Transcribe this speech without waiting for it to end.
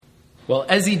Well,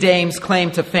 Ezzy Dame's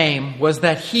claim to fame was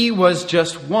that he was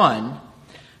just one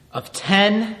of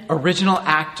 10 original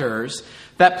actors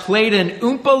that played an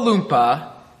Oompa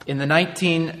Loompa in the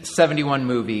 1971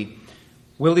 movie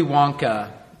Willy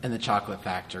Wonka and the Chocolate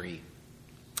Factory.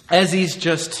 Ezzy's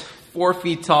just 4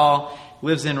 feet tall,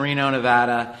 lives in Reno,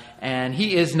 Nevada, and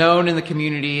he is known in the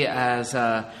community as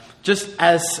just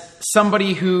as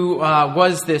somebody who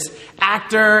was this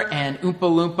actor and Oompa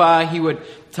Loompa. He would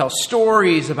tell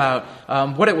stories about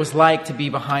what it was like to be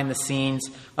behind the scenes.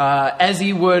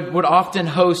 Ezzy would often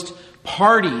host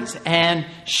parties and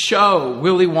show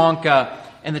Willy Wonka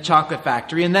and the Chocolate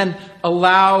Factory, and then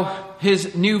allow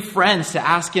his new friends to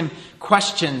ask him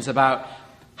questions about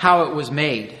how it was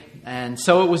made. And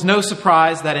so it was no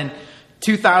surprise that in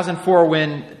 2004,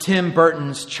 when Tim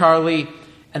Burton's Charlie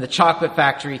and the Chocolate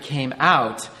Factory came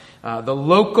out, the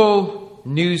local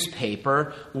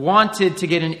newspaper wanted to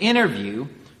get an interview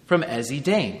from Ezzy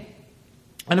Dame.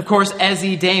 And of course,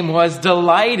 Ezzy Dame was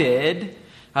delighted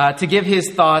to give his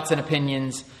thoughts and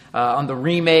opinions on the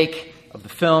remake of the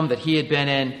film that he had been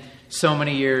in so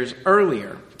many years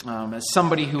earlier, as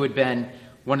somebody who had been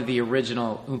one of the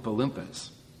original Oompa Loompas.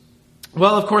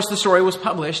 Well, of course, the story was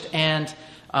published, and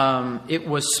it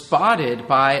was spotted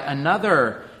by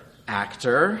another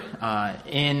actor,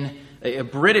 a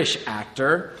British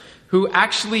actor, who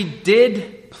actually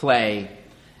did play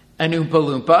an Oompa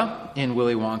Loompa in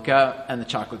Willy Wonka and the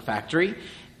Chocolate Factory.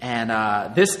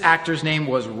 And this actor's name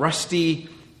was Rusty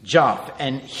Joff.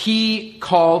 And he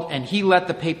called and he let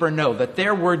the paper know that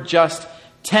there were just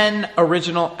 10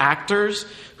 original actors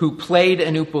who played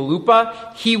an Oompa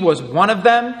Loompa. He was one of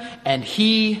them, and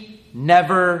he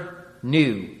never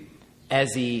knew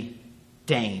Ezzy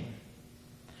Dame.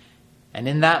 And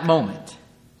in that moment,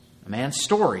 a man's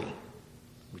story,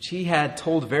 which he had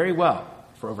told very well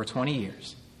for over 20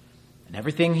 years, and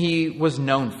everything he was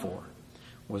known for,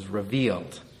 was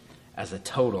revealed as a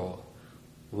total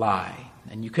lie.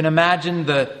 And you can imagine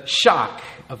the shock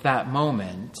of that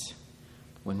moment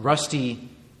when Rusty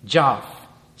Joff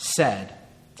said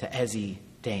to Ezzy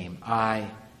Dame, "I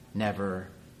never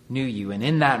knew you." And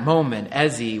in that moment,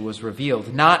 Ezzy was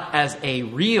revealed not as a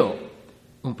real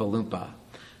Oompa Loompa,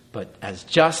 but as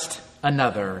just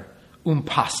another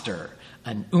Oomposter,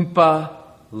 an Oompa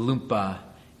Loompa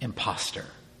imposter.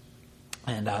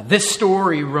 And this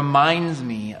story reminds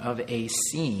me of a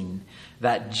scene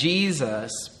that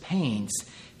Jesus paints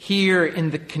here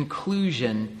in the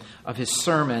conclusion of his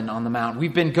Sermon on the Mount.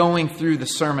 We've been going through the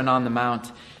Sermon on the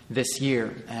Mount this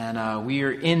year, and we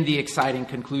are in the exciting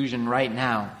conclusion right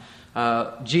now.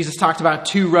 Jesus talked about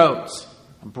 2 roads,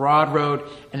 a broad road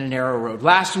and a narrow road.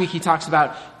 Last week he talks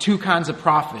about 2 kinds of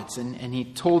prophets, and he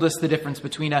told us the difference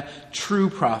between a true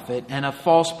prophet and a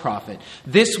false prophet.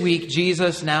 This week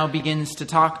Jesus now begins to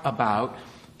talk about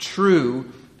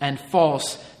true and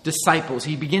false disciples.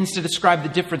 He begins to describe the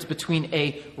difference between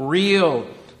a real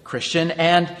Christian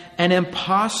and an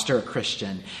imposter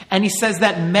Christian. And he says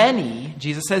that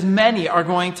Jesus says many are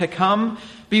going to come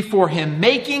before him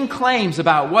making claims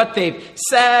about what they've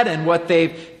said and what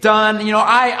they've done. You know,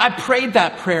 I prayed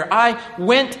that prayer. I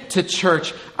went to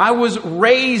church. I was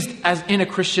raised in a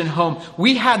Christian home.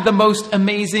 We had the most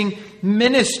amazing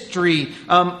ministry.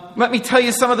 Let me tell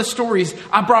you some of the stories.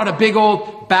 I brought a big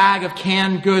old bag of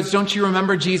canned goods. Don't you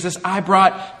remember, Jesus? I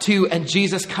brought 2, and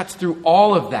Jesus cuts through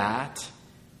all of that.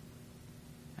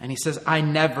 And he says, "I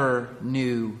never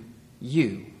knew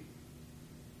you.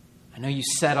 I know you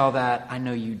said all that. I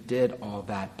know you did all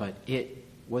that, but it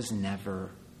was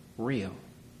never real."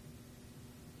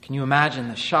 Can you imagine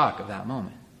the shock of that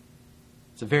moment?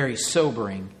 It's a very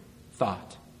sobering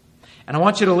thought. And I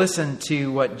want you to listen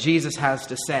to what Jesus has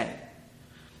to say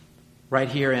right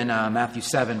here in Matthew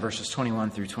 7, verses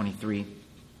 21 through 23.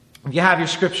 If you have your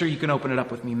scripture, you can open it up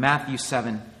with me. Matthew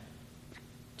 7,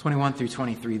 21 through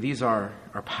 23. These are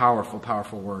powerful,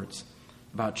 powerful words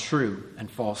about true and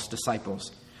false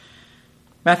disciples.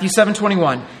 Matthew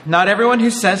 7:21. "Not everyone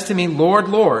who says to me, 'Lord,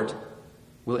 Lord,'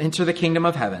 will enter the kingdom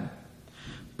of heaven,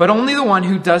 but only the one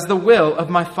who does the will of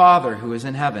my Father who is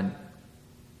in heaven.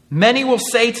 Many will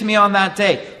say to me on that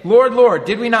day, 'Lord, Lord,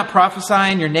 did we not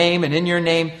prophesy in your name, and in your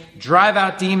name drive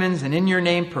out demons, and in your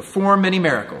name perform many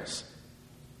miracles?'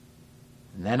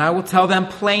 And then I will tell them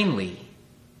plainly,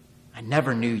 'I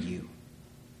never knew you.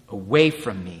 Away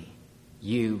from me,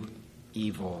 you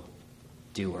evil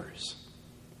doers.'"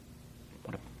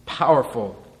 What a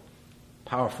powerful,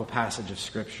 powerful passage of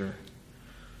Scripture.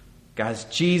 Guys,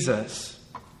 Jesus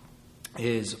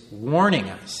is warning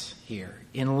us here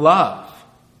in love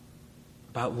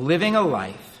about living a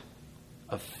life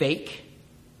of fake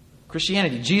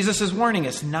Christianity. Jesus is warning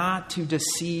us not to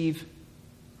deceive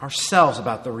ourselves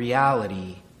about the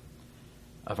reality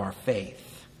of our faith.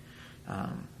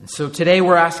 And so today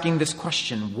we're asking this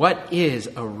question: what is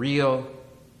a real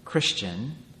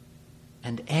Christian?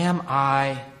 And am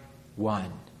I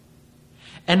one?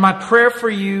 And my prayer for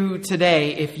you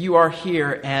today, if you are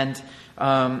here and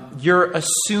you're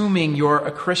assuming you're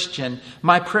a Christian,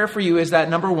 my prayer for you is that,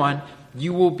 number one,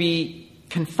 you will be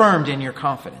confirmed in your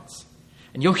confidence.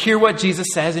 And you'll hear what Jesus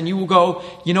says and you will go,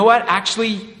 you know what?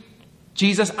 Actually,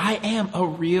 Jesus, I am a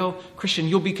real Christian.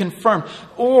 You'll be confirmed.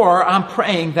 Or I'm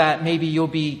praying that maybe you'll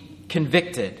be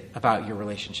convicted about your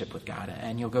relationship with God.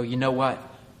 And you'll go, you know what?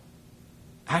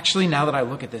 Actually, now that I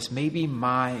look at this, maybe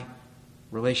my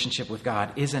relationship with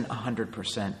God isn't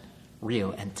 100%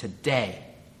 real. And today,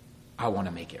 I want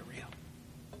to make it real.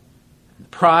 And the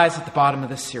prize at the bottom of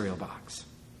this cereal box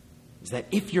is that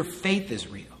if your faith is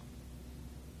real,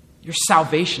 your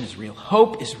salvation is real,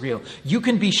 hope is real, you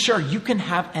can be sure, you can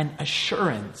have an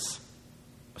assurance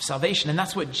of salvation. And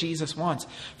that's what Jesus wants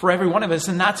for every one of us.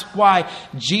 And that's why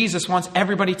Jesus wants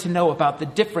everybody to know about the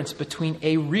difference between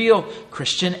a real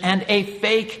Christian and a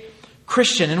fake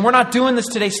Christian. And we're not doing this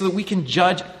today so that we can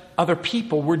judge other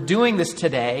people. We're doing this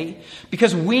today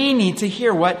because we need to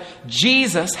hear what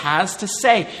Jesus has to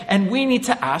say. And we need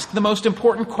to ask the most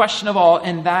important question of all,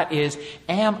 and that is,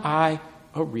 am I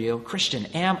a real Christian?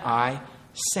 Am I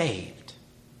saved?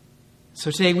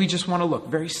 So today we just want to look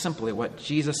very simply at what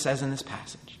Jesus says in this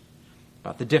passage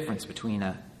about the difference between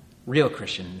a real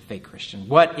Christian and a fake Christian.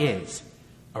 What is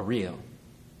a real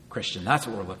Christian? That's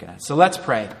what we're looking at. So let's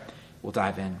pray. We'll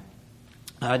dive in.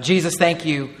 Jesus, thank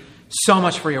you so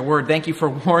much for your word. Thank you for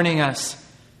warning us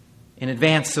in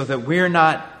advance so that we're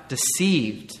not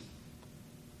deceived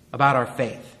about our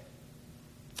faith.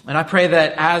 And I pray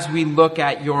that as we look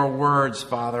at your words,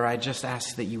 Father, I just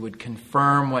ask that you would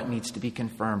confirm what needs to be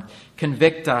confirmed.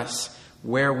 Convict us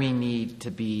where we need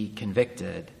to be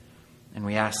convicted. And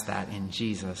we ask that in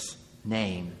Jesus'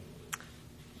 name.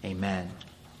 Amen.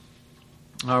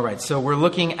 All right, so we're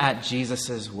looking at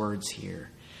Jesus' words here.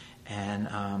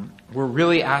 And we're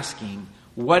really asking,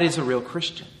 what is a real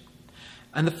Christian?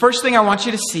 And the first thing I want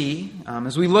you to see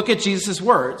as we look at Jesus'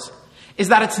 words is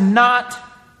that it's not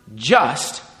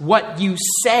just what you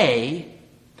say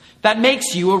that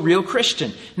makes you a real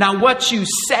Christian. Now, what you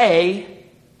say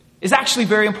is actually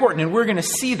very important, and we're going to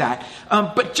see that.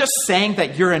 But just saying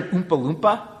that you're an Oompa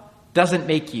Loompa doesn't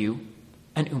make you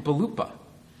an Oompa Loompa.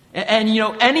 And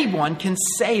anyone can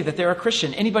say that they're a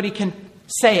Christian. Anybody can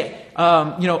say it.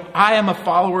 I am a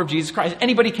follower of Jesus Christ.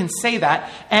 Anybody can say that.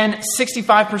 And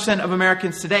 65% of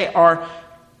Americans today are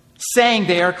saying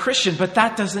they are Christian, but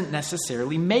that doesn't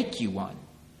necessarily make you one.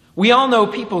 We all know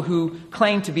people who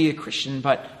claim to be a Christian,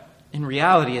 but in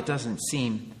reality, it doesn't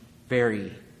seem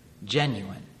very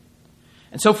genuine.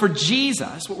 And so for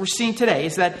Jesus, what we're seeing today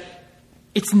is that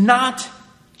it's not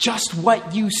just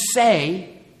what you say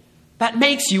that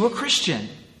makes you a Christian.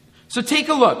 So take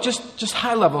a look, just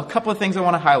high level, a couple of things I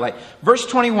want to highlight. Verse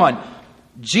 21,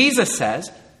 Jesus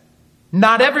says,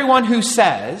 not everyone who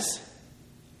says,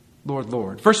 Lord,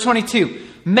 Lord. Verse 22,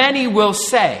 many will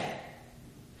say.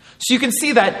 So you can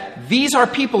see that these are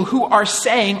people who are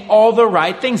saying all the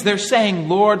right things. They're saying,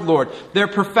 Lord, Lord. They're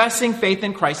professing faith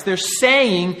in Christ. They're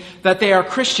saying that they are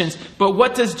Christians. But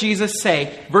what does Jesus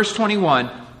say? Verse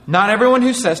 21, not everyone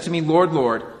who says to me, Lord,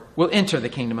 Lord, will enter the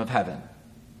kingdom of heaven,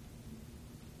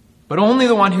 but only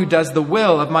the one who does the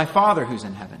will of my Father who's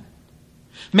in heaven.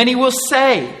 Many will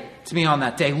say to me on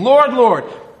that day, Lord, Lord,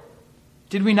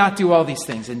 did we not do all these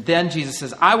things? And then Jesus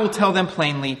says, I will tell them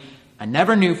plainly, I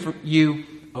never knew you.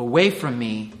 Away from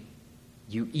me,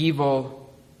 you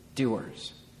evil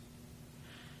doers.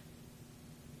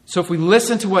 So if we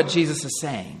listen to what Jesus is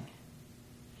saying,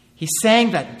 he's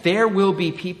saying that there will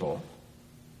be people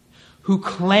who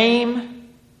claim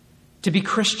to be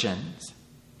Christians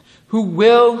who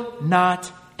will not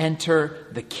enter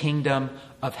the kingdom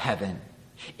of heaven.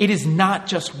 It is not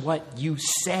just what you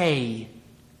say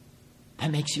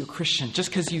that makes you a Christian. Just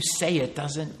because you say it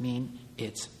doesn't mean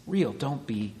it's real. Don't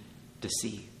be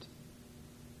deceived.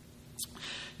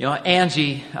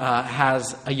 Angie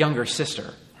has a younger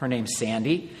sister. Her name's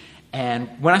Sandy. And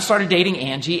when I started dating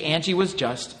Angie was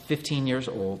just 15 years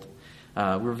old. We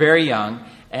were very young.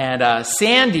 And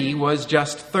Sandy was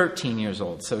just 13 years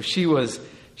old. So she was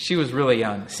really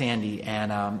young, Sandy.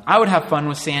 And I would have fun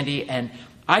with Sandy. And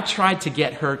I tried to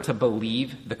get her to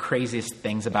believe the craziest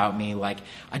things about me. Like,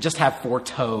 I just have 4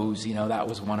 toes. That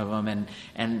was one of them.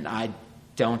 And I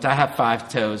don't. I have 5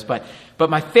 toes. But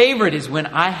my favorite is when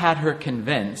I had her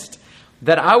convinced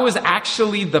that I was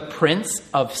actually the Prince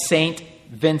of St.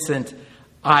 Vincent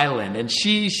Island. And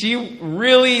she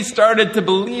really started to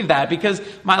believe that because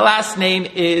my last name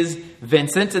is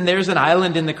Vincent, and there's an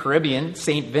island in the Caribbean,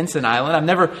 St. Vincent Island. I've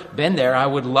never been there. I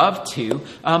would love to.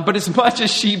 But as much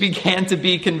as she began to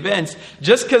be convinced,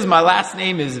 just because my last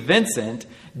name is Vincent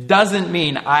doesn't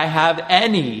mean I have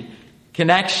any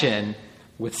connection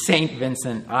with St.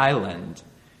 Vincent Island.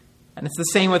 And it's the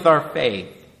same with our faith.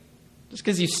 Just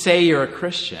because you say you're a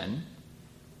Christian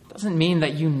doesn't mean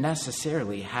that you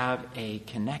necessarily have a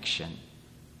connection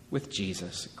with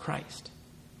Jesus Christ.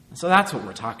 And so that's what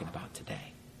we're talking about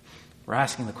today. We're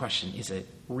asking the question, is it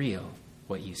real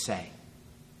what you say?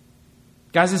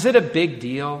 Guys, is it a big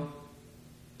deal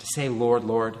to say, Lord,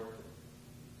 Lord?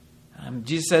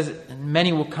 Jesus says,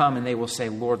 many will come and they will say,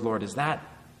 Lord, Lord. Is that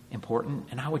important?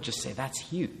 And I would just say that's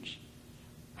huge.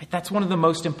 Right? That's one of the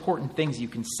most important things you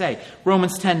can say.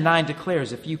 Romans 10:9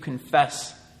 declares, if you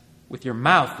confess with your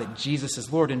mouth that Jesus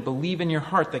is Lord and believe in your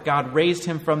heart that God raised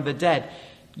him from the dead,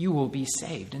 you will be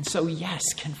saved. And so,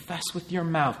 yes, confess with your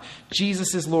mouth.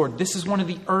 Jesus is Lord. This is one of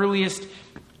the earliest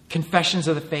confessions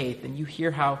of the faith. And you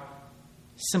hear how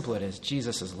simple it is.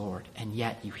 Jesus is Lord. And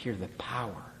yet you hear the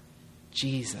power.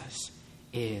 Jesus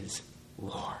is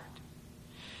Lord.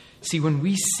 See, when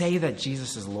we say that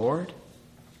Jesus is Lord,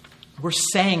 we're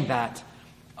saying that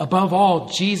above all,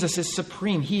 Jesus is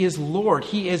supreme. He is Lord.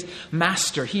 He is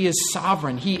Master. He is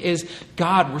sovereign. He is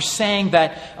God. We're saying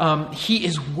that he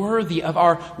is worthy of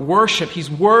our worship. He's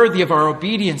worthy of our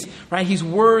obedience, right? He's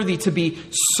worthy to be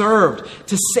served.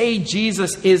 To say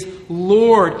Jesus is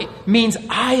Lord, it means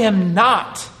I am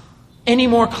not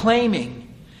anymore claiming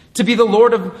to be the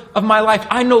Lord of my life.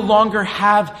 I no longer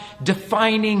have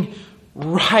defining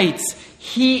rights.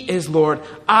 He is Lord.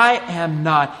 I am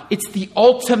not. It's the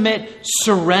ultimate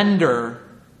surrender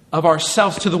of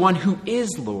ourselves to the one who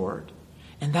is Lord,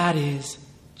 and that is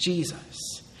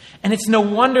Jesus. And it's no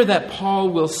wonder that Paul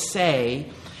will say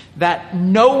that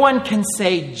no one can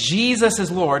say Jesus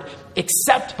is Lord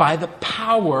except by the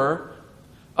power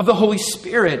of the Holy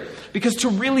Spirit. Because to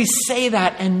really say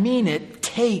that and mean it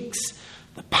takes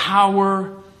the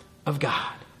power of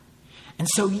God. And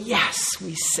so, yes,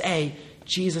 we say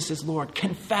Jesus is Lord.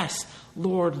 Confess,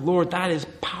 Lord, Lord. That is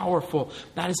powerful.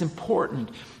 That is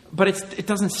important. But it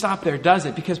doesn't stop there, does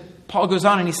it? Because Paul goes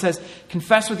on and he says,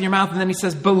 confess with your mouth. And then he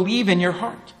says, believe in your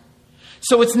heart.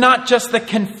 So it's not just the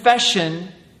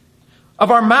confession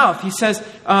of our mouth. He says,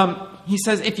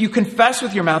 if you confess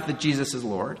with your mouth that Jesus is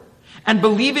Lord and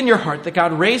believe in your heart that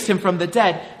God raised him from the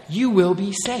dead, you will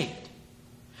be saved.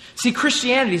 See,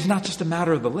 Christianity is not just a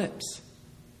matter of the lips.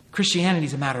 Christianity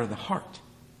is a matter of the heart.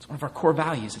 It's one of our core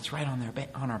values. It's right on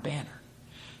our banner.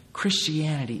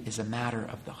 Christianity is a matter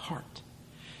of the heart.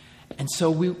 And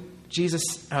so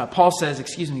Paul says,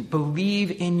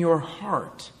 believe in your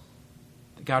heart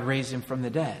that God raised him from the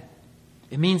dead.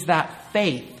 It means that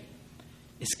faith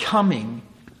is coming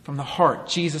from the heart.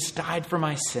 Jesus died for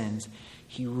my sins.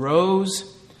 He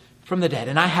rose from the dead.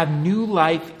 And I have new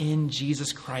life in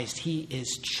Jesus Christ. He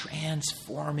is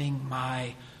transforming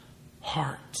my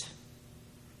heart.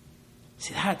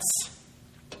 See,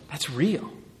 that's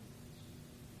real.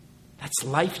 That's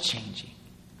life-changing.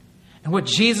 And what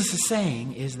Jesus is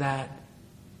saying is that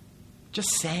just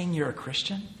saying you're a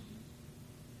Christian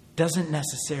doesn't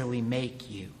necessarily make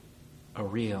you a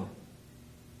real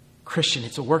Christian.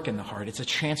 It's a work in the heart. It's a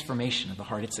transformation of the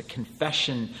heart. It's a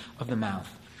confession of the mouth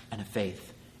and a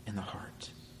faith in the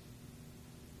heart.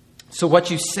 So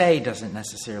what you say doesn't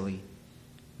necessarily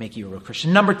make you a real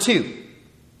Christian. Number 2,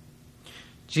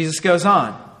 Jesus goes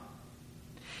on.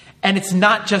 And it's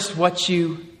not just what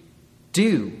you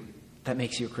do that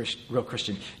makes you a real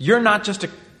Christian. You're not just a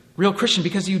real Christian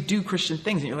because you do Christian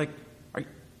things. And you're like,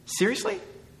 seriously?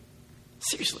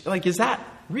 Seriously? Like, is that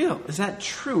real? Is that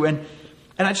true? And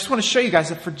I just want to show you guys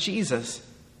that for Jesus,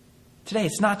 today,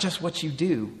 it's not just what you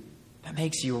do that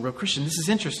makes you a real Christian. This is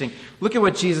interesting. Look at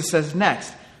what Jesus says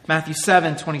next. Matthew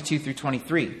 7:22 through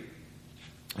 23.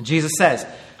 And Jesus says,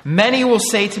 many will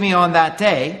say to me on that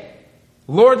day,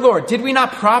 Lord, Lord, did we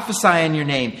not prophesy in your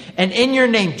name, and in your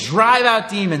name drive out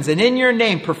demons, and in your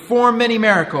name perform many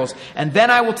miracles? And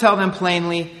then I will tell them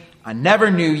plainly, I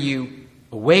never knew you.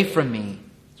 Away from me,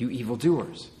 you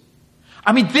evildoers.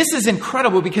 I mean, this is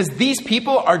incredible because these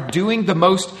people are doing the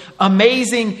most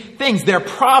amazing things. They're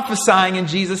prophesying in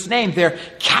Jesus' name. They're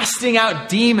casting out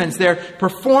demons. They're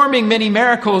performing many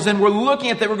miracles. And we're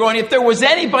looking at that. We're going, if there was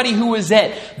anybody who was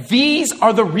it, these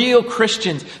are the real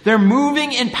Christians. They're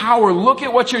moving in power. Look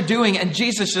at what you're doing. And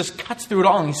Jesus just cuts through it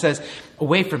all. And he says,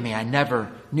 away from me, I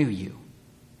never knew you.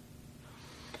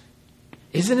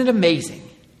 Isn't it amazing?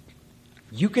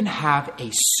 You can have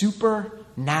a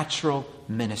supernatural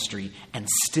ministry and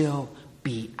still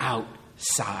be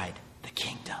outside the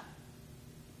kingdom.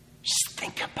 Just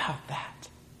think about that.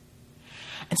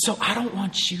 And so I don't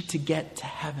want you to get to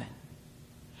heaven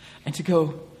and to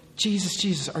go,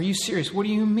 Jesus, are you serious? What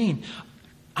do you mean?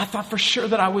 I thought for sure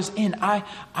that I was in. I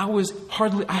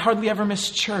hardly ever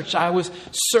missed church. I was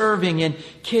serving in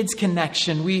Kids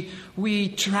Connection. We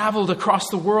traveled across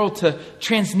the world to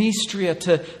Transnistria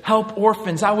to help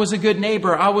orphans. I was a good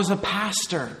neighbor. I was a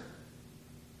pastor.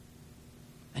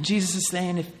 And Jesus is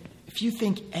saying, if you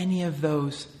think any of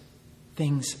those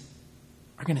things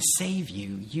are going to save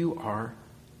you, you are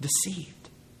deceived.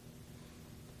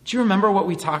 Do you remember what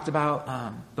we talked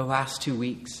about the last 2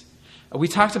 weeks? We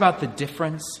talked about the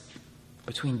difference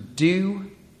between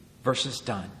do versus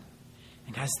done.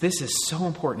 And guys, this is so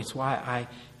important. It's why I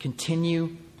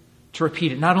continue to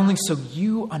repeat it. Not only so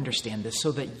you understand this,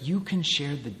 so that you can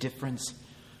share the difference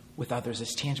with others,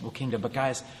 this tangible kingdom. But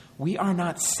guys, we are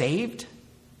not saved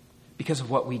because of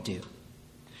what we do.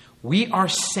 We are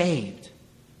saved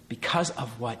because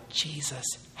of what Jesus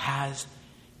has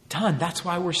done. That's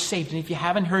why we're saved. And if you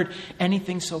haven't heard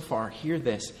anything so far, hear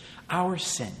this. Our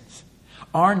sins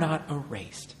are not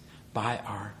erased by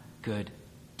our good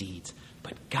deeds.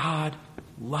 But God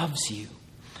loves you.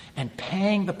 And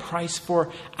paying the price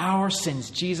for our sins,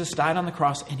 Jesus died on the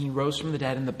cross and he rose from the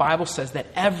dead. And the Bible says that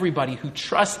everybody who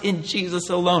trusts in Jesus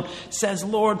alone, says,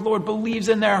 Lord, Lord, believes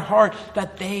in their heart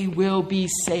that they will be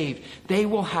saved. They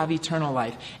will have eternal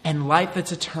life. And life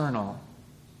that's eternal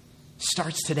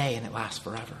starts today and it lasts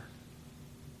forever.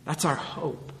 That's our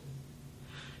hope.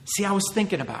 See, I was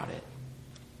thinking about it.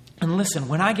 And listen,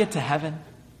 when I get to heaven,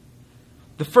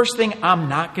 the first thing I'm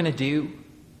not going to do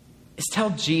is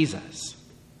tell Jesus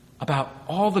about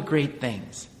all the great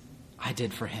things I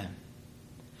did for him.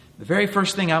 The very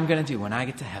first thing I'm going to do when I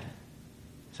get to heaven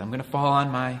is I'm going to fall on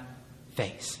my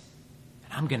face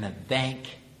and I'm going to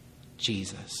thank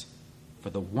Jesus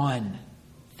for the one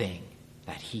thing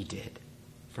that he did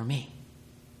for me.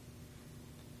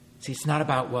 See, it's not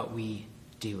about what we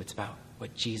do. It's about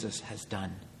what Jesus has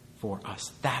done for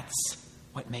us. That's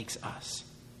what makes us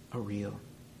a real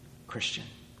Christian.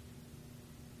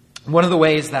 One of the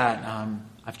ways that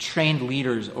I've trained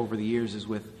leaders over the years is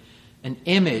with an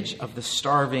image of the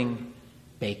starving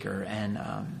baker. And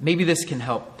maybe this can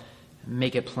help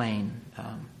make it plain.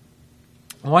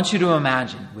 I want you to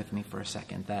imagine with me for a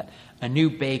second that a new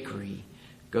bakery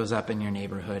goes up in your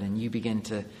neighborhood and you begin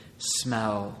to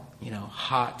smell,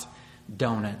 hot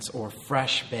donuts or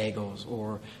fresh bagels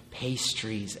or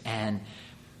pastries. And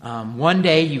one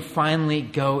day you finally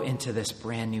go into this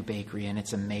brand new bakery and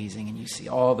it's amazing. And you see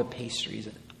all the pastries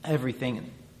and everything.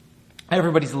 And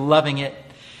everybody's loving it.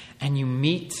 And you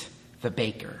meet the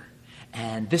baker.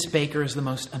 And this baker is the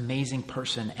most amazing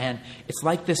person. And it's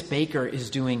like this baker is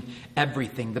doing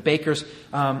everything. The baker's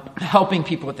helping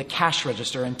people at the cash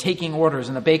register and taking orders.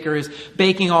 And the baker is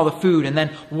baking all the food and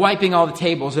then wiping all the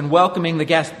tables and welcoming the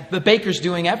guests. The baker's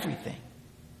doing everything.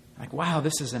 Like, wow,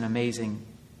 this is an amazing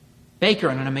baker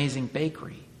and an amazing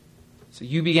bakery. So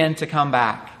you begin to come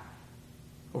back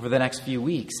over the next few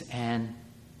weeks and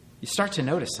you start to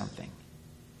notice something.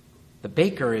 The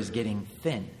baker is getting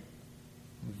thin.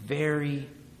 Very,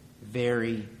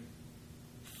 very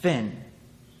thin.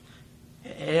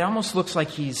 It almost looks like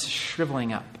he's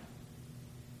shriveling up.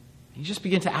 You just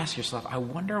begin to ask yourself, I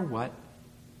wonder what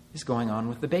is going on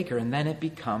with the baker. And then it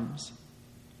becomes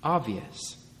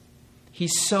obvious.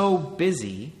 He's so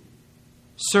busy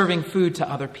serving food to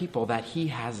other people that he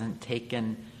hasn't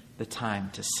taken the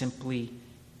time to simply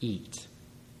eat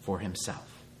for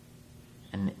himself.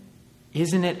 And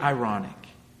isn't it ironic?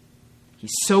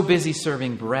 He's so busy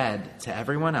serving bread to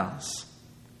everyone else,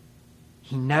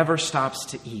 he never stops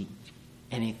to eat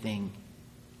anything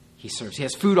he serves. He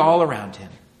has food all around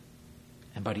him,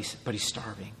 but he's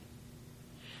starving.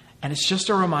 And it's just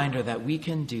a reminder that we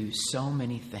can do so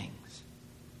many things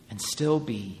and still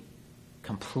be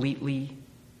completely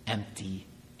empty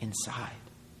inside.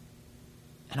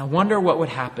 And I wonder what would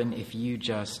happen if you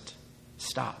just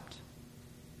stopped.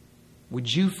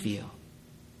 Would you feel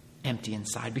empty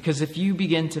inside? Because if you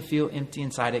begin to feel empty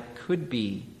inside, it could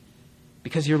be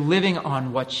because you're living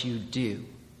on what you do,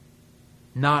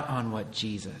 not on what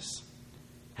Jesus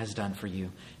has done for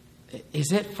you.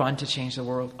 Is it fun to change the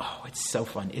world? Oh, it's so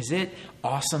fun. Is it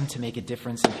awesome to make a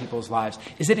difference in people's lives?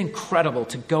 Is it incredible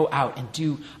to go out and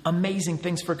do amazing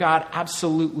things for God?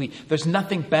 Absolutely. There's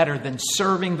nothing better than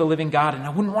serving the living God, and I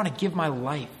wouldn't want to give my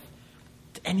life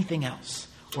to anything else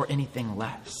or anything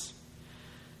less.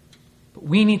 But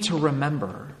we need to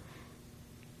remember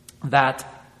that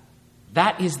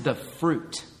is the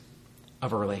fruit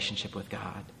of a relationship with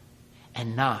God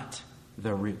and not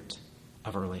the root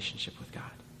of a relationship with God.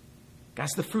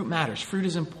 Guys, the fruit matters. Fruit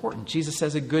is important. Jesus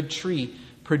says a good tree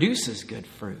produces good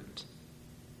fruit.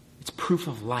 It's proof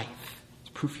of life.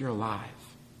 It's proof you're alive.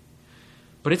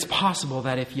 But it's possible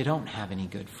that if you don't have any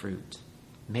good fruit,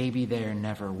 maybe there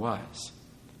never was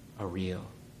a real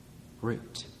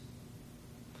root.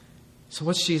 So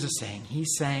what's Jesus saying?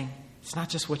 He's saying it's not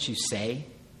just what you say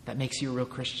that makes you a real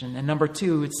Christian. And number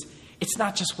two, it's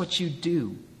not just what you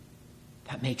do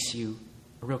that makes you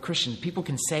a real Christian. People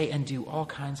can say and do all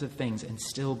kinds of things and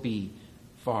still be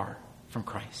far from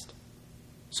Christ.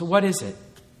 So what is it?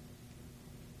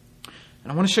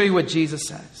 And I want to show you what Jesus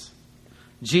says.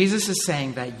 Jesus is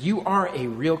saying that you are a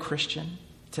real Christian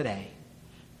today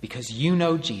because you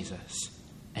know Jesus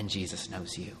and Jesus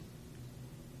knows you.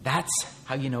 That's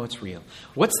how you know it's real.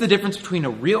 What's the difference between a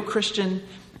real Christian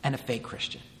and a fake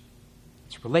Christian?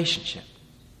 It's relationship.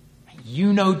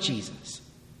 You know Jesus.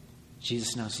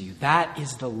 Jesus knows you. That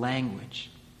is the language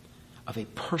of a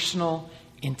personal,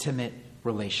 intimate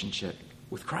relationship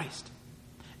with Christ.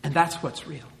 And that's what's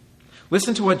real.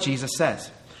 Listen to what Jesus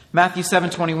says. Matthew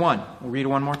 7:21. We'll read it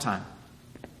one more time.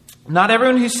 Not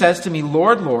everyone who says to me,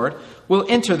 Lord, Lord, will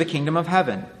enter the kingdom of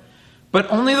heaven,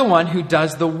 but only the one who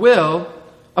does the will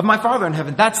of my Father in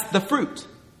heaven. That's the fruit.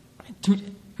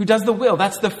 Who does the will.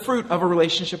 That's the fruit of a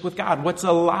relationship with God. What's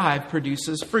alive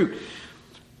produces fruit.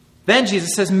 Then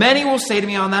Jesus says, many will say to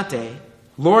me on that day,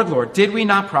 Lord, Lord, did we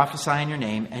not prophesy in your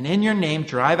name, and in your name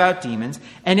drive out demons,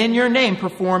 and in your name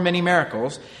perform many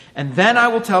miracles? And then I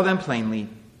will tell them plainly,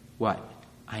 what?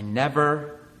 I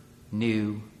never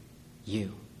knew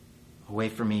you. Away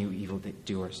from me, you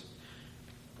evildoers.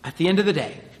 At the end of the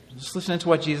day, just listen to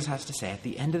what Jesus has to say. At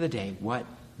the end of the day, what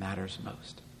matters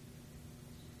most?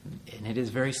 And it is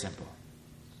very simple.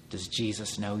 Does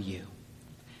Jesus know you?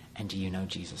 And do you know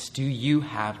Jesus? Do you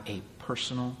have a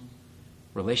personal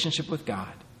relationship with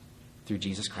God through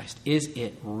Jesus Christ? Is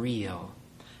it real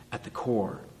at the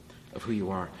core of who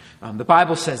you are? The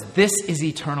Bible says this is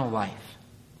eternal life,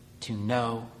 to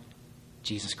know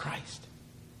Jesus Christ.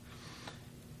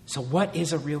 So what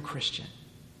is a real Christian?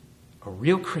 A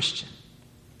real Christian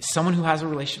is someone who has a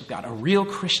relationship with God. A real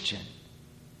Christian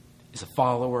is a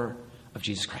follower of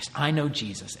Jesus Christ. I know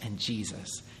Jesus, and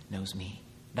Jesus knows me.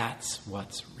 That's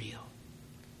what's real.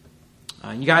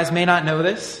 You guys may not know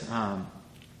this,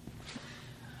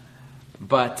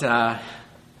 but I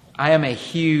am a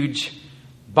huge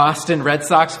Boston Red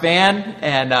Sox fan,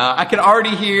 and I can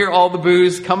already hear all the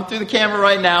boos come through the camera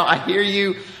right now. I hear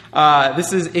you.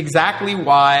 This is exactly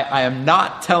why I am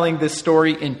not telling this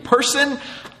story in person.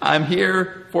 I'm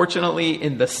here, fortunately,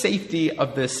 in the safety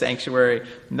of this sanctuary.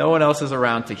 No one else is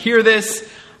around to hear this.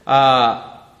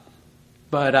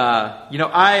 But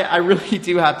I really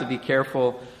do have to be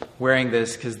careful wearing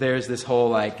this because there's this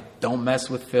whole, don't mess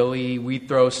with Philly. We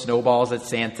throw snowballs at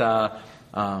Santa.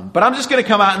 But I'm just going to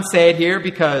come out and say it here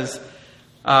because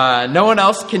no one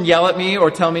else can yell at me or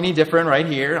tell me any different right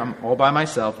here. I'm all by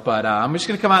myself. But I'm just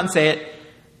going to come out and say it.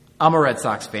 I'm a Red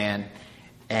Sox fan.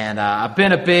 And I've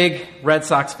been a big Red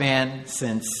Sox fan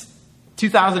since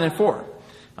 2004.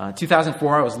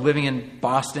 2004, I was living in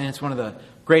Boston. It's one of the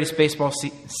greatest baseball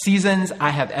seasons I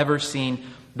have ever seen.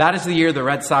 That is the year the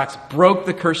Red Sox broke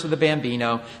the curse of the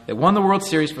Bambino. They won the World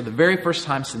Series for the very first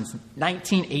time since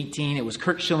 1918. It was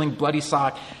Curt Schilling, Bloody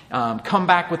Sock, come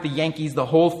back with the Yankees, the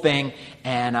whole thing.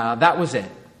 And that was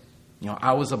it.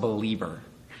 I was a believer.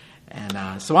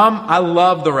 And so I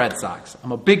love the Red Sox.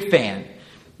 I'm a big fan.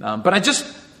 But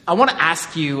I want to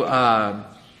ask you, to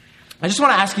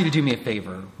do me a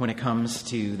favor when it comes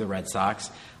to the Red Sox.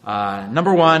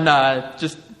 Number one,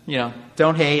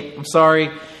 don't hate. I'm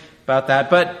sorry about that.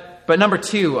 But number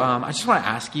two, I just want to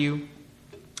ask you,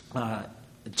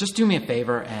 just do me a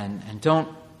favor and don't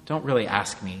really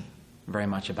ask me very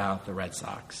much about the Red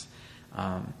Sox.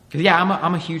 Because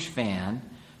I'm a huge fan.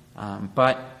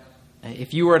 But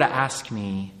if you were to ask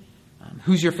me,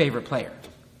 who's your favorite player?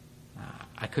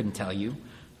 I couldn't tell you.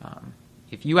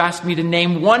 If you asked me to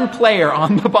name one player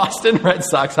on the Boston Red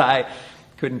Sox, I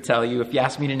couldn't tell you. If you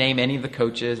asked me to name any of the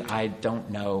coaches, I don't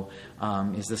know.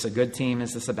 Is this a good team?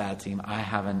 Is this a bad team? I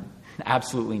haven't,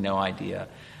 absolutely no idea.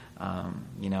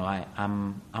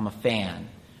 I'm a fan,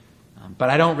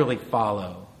 but I don't really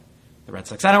follow the Red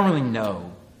Sox. I don't really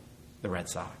know the Red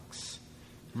Sox.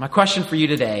 My question for you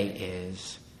today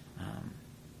is,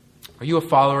 are you a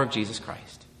follower of Jesus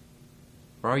Christ?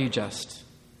 Or are you just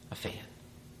a fan?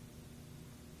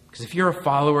 Because if you're a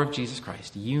follower of Jesus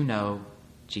Christ, you know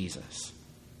Jesus.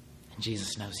 And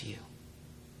Jesus knows you.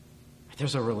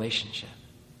 There's a relationship.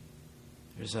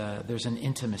 There's an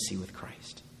intimacy with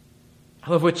Christ. I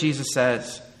love what Jesus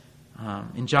says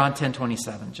in John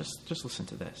 10:27. Just listen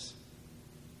to this.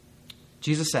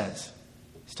 Jesus says,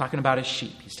 he's talking about his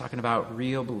sheep. He's talking about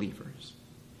real believers.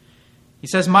 He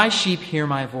says, my sheep hear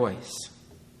my voice,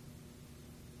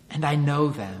 and I know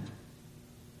them.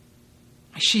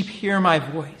 My sheep hear my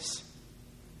voice.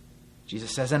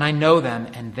 Jesus says, and I know them,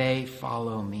 and they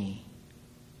follow me.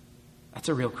 That's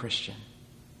a real Christian.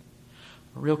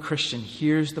 A real Christian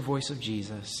hears the voice of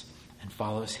Jesus and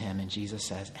follows him. And Jesus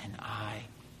says, and I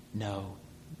know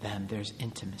them. There's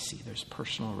intimacy. There's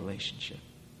personal relationship.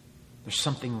 There's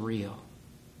something real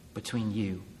between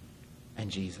you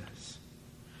and Jesus.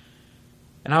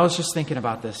 And I was just thinking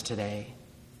about this today.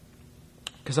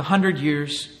 Because 100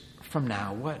 years from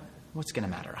now, what's going to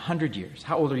matter? 100 years.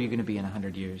 How old are you going to be in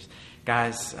 100 years?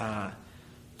 Guys,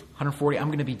 140, I'm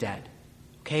going to be dead.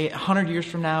 Okay, 100 years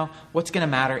from now, what's going to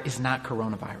matter is not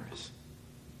coronavirus.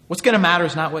 What's going to matter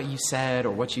is not what you said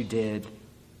or what you did.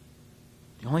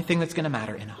 The only thing that's going to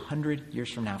matter in 100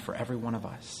 years from now for every one of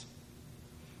us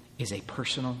is a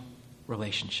personal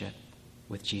relationship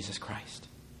with Jesus Christ.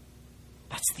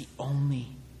 That's the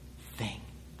only thing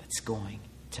that's going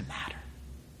to matter.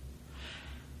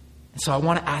 And so I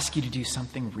want to ask you to do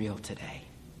something real today.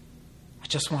 I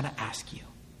just want to ask you,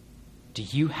 do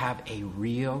you have a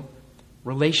real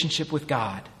relationship with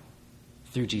God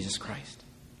through Jesus Christ?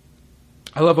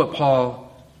 I love what Paul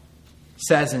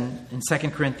says in 2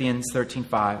 Corinthians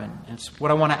 13:5, and it's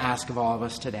what I want to ask of all of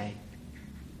us today.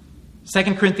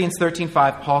 2 Corinthians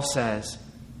 13:5, Paul says,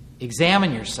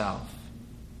 examine yourself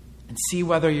and see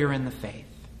whether you're in the faith.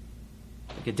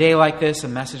 Like a day like this, a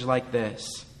message like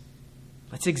this,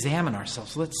 let's examine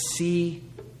ourselves. Let's see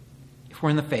if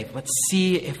we're in the faith. Let's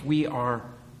see if we are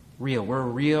real. We're a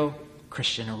real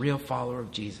Christian, a real follower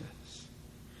of Jesus.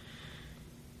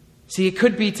 See, it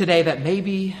could be today that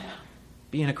maybe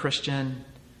being a Christian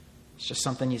is just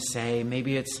something you say.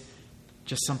 Maybe it's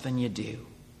just something you do.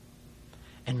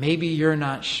 And maybe you're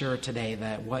not sure today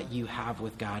that what you have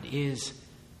with God is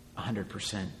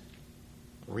 100%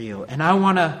 real. And I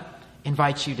want to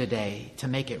invite you today to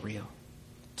make it real,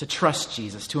 to trust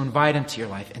Jesus, to invite him to your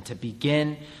life, and to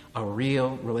begin a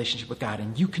real relationship with God.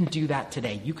 And you can do that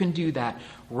today. You can do that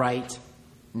right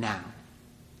now.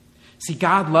 See,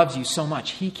 God loves you so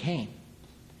much. He came.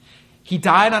 He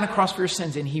died on a cross for your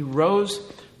sins, and he rose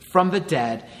from the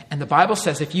dead. And the Bible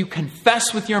says if you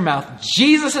confess with your mouth,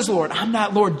 Jesus is Lord, I'm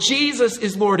not Lord, Jesus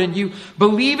is Lord, and you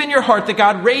believe in your heart that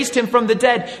God raised him from the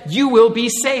dead, you will be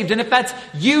saved. And if that's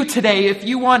you today, if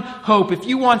you want hope, if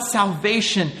you want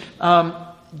salvation,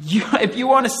 if you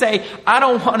want to say, I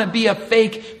don't want to be a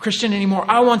fake Christian anymore.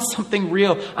 I want something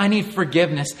real. I need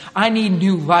forgiveness. I need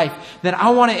new life. Then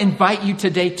I want to invite you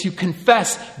today to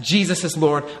confess Jesus is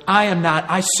Lord. I am not.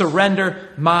 I surrender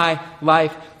my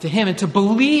life to him, and to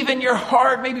believe in your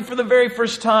heart, maybe for the very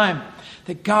first time,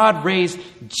 that God raised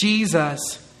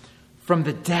Jesus from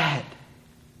the dead,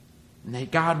 and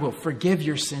that God will forgive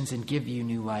your sins and give you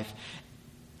new life.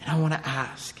 And I want to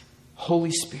ask, Holy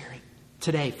Spirit,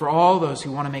 today, for all those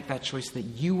who want to make that choice, that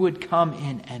you would come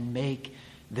in and make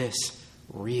this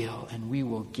real, and we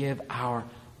will give our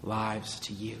lives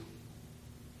to you.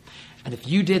 And if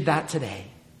you did that today,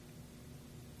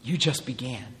 you just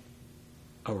began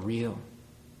a real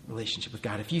relationship with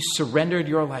God. If you surrendered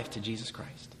your life to Jesus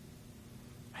Christ,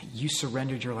 right, you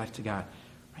surrendered your life to God,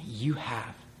 right, you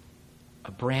have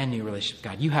a brand new relationship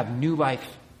with God. You have new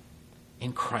life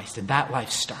in Christ, and that life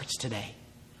starts today,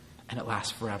 and it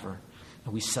lasts forever.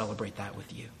 And we celebrate that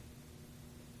with you.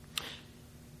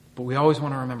 But we always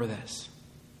want to remember this.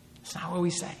 It's not what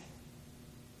we say.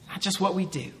 It's not just what we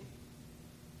do.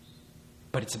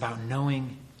 But it's about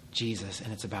knowing Jesus,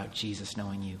 and it's about Jesus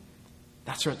knowing you.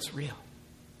 That's what's real.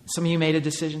 Some of you made a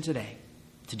decision today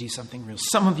to do something real.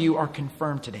 Some of you are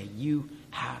confirmed today. You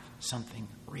have something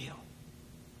real.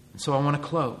 And so I want to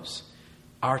close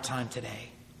our time today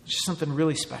with just something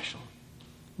really special.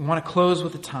 We want to close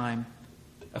with a time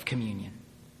of communion.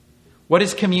 What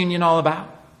is communion all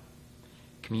about?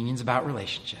 Communion's about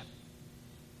relationship.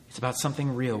 It's about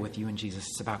something real with you and Jesus.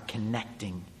 It's about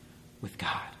connecting with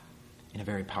God in a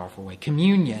very powerful way.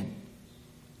 Communion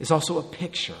is also a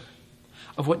picture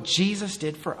of what Jesus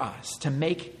did for us to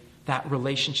make that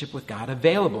relationship with God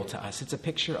available to us. It's a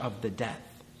picture of the death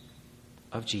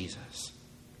of Jesus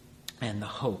and the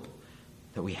hope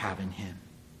that we have in him.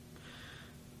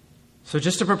 So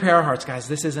just to prepare our hearts, guys,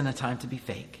 this isn't a time to be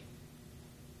fake.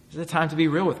 This is a time to be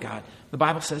real with God. The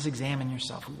Bible says examine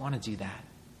yourself. We want to do that.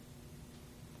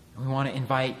 And we want to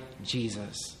invite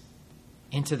Jesus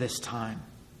into this time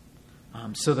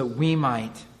so that we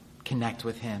might connect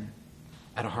with him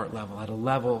at a heart level, at a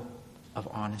level of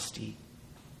honesty.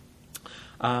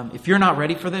 If you're not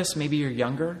ready for this, maybe you're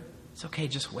younger, it's okay,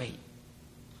 just wait.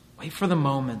 Wait for the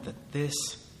moment that this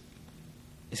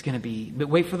is going to be, but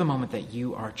wait for the moment that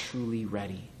you are truly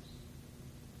ready.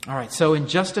 All right, so in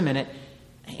just a minute,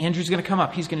 Andrew's going to come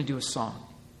up. He's going to do a song.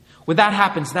 When that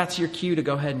happens, that's your cue to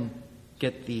go ahead and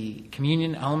get the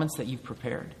communion elements that you've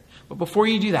prepared. But before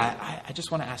you do that, I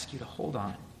just want to ask you to hold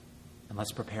on and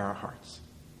let's prepare our hearts.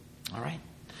 All right?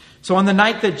 So on the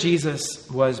night that Jesus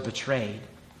was betrayed,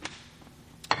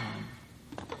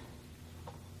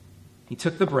 he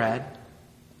took the bread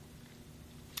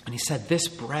and he said, "This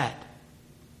bread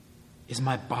is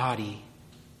my body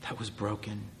that was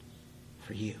broken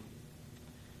for you."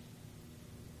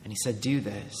 And he said, "Do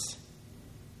this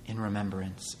in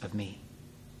remembrance of me."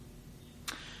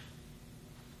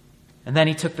 And then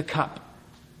he took the cup.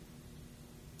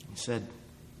 He said,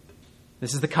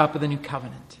 "This is the cup of the new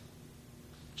covenant,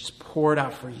 just poured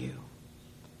out for you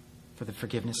for the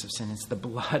forgiveness of sin. It's the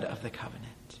blood of the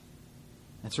covenant.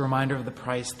 It's a reminder of the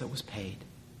price that was paid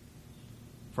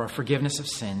for our forgiveness of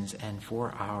sins and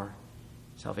for our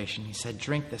salvation." He said,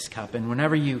 "Drink this cup, and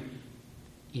whenever you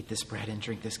eat this bread and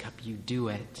drink this cup, you do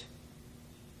it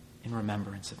in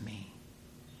remembrance of me."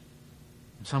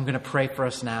 So I'm going to pray for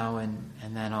us now, and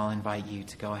then I'll invite you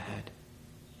to go ahead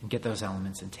and get those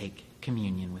elements and take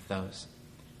communion with those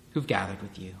who've gathered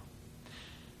with you.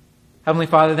 Heavenly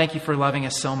Father, thank you for loving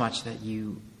us so much that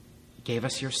you gave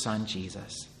us your Son,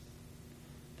 Jesus.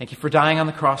 Thank you for dying on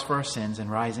the cross for our sins and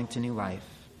rising to new life.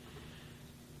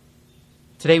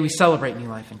 Today we celebrate new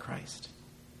life in Christ.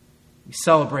 We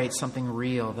celebrate something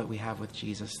real that we have with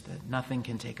Jesus that nothing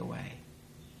can take away.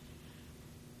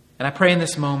 And I pray in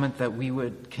this moment that we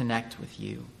would connect with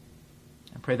you.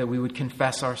 I pray that we would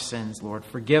confess our sins, Lord.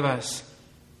 Forgive us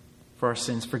for our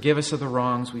sins. Forgive us of the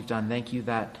wrongs we've done. Thank you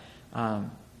that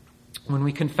when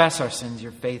we confess our sins,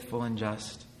 you're faithful and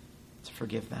just to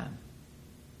forgive them.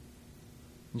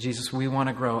 Jesus, we want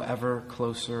to grow ever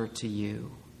closer to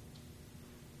you.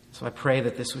 So I pray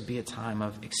that this would be a time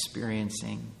of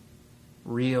experiencing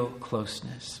real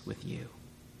closeness with you.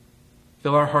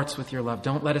 Fill our hearts with your love.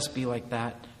 Don't let us be like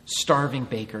that starving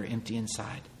baker, empty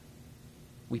inside.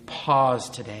 We pause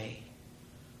today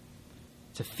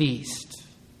to feast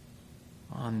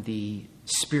on the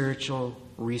spiritual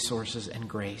resources and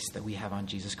grace that we have on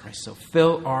Jesus Christ. So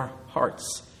fill our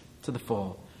hearts to the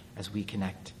full as we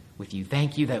connect with you.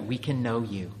 Thank you that we can know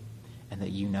you and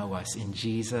that you know us. In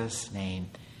Jesus' name,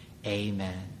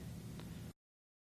 amen.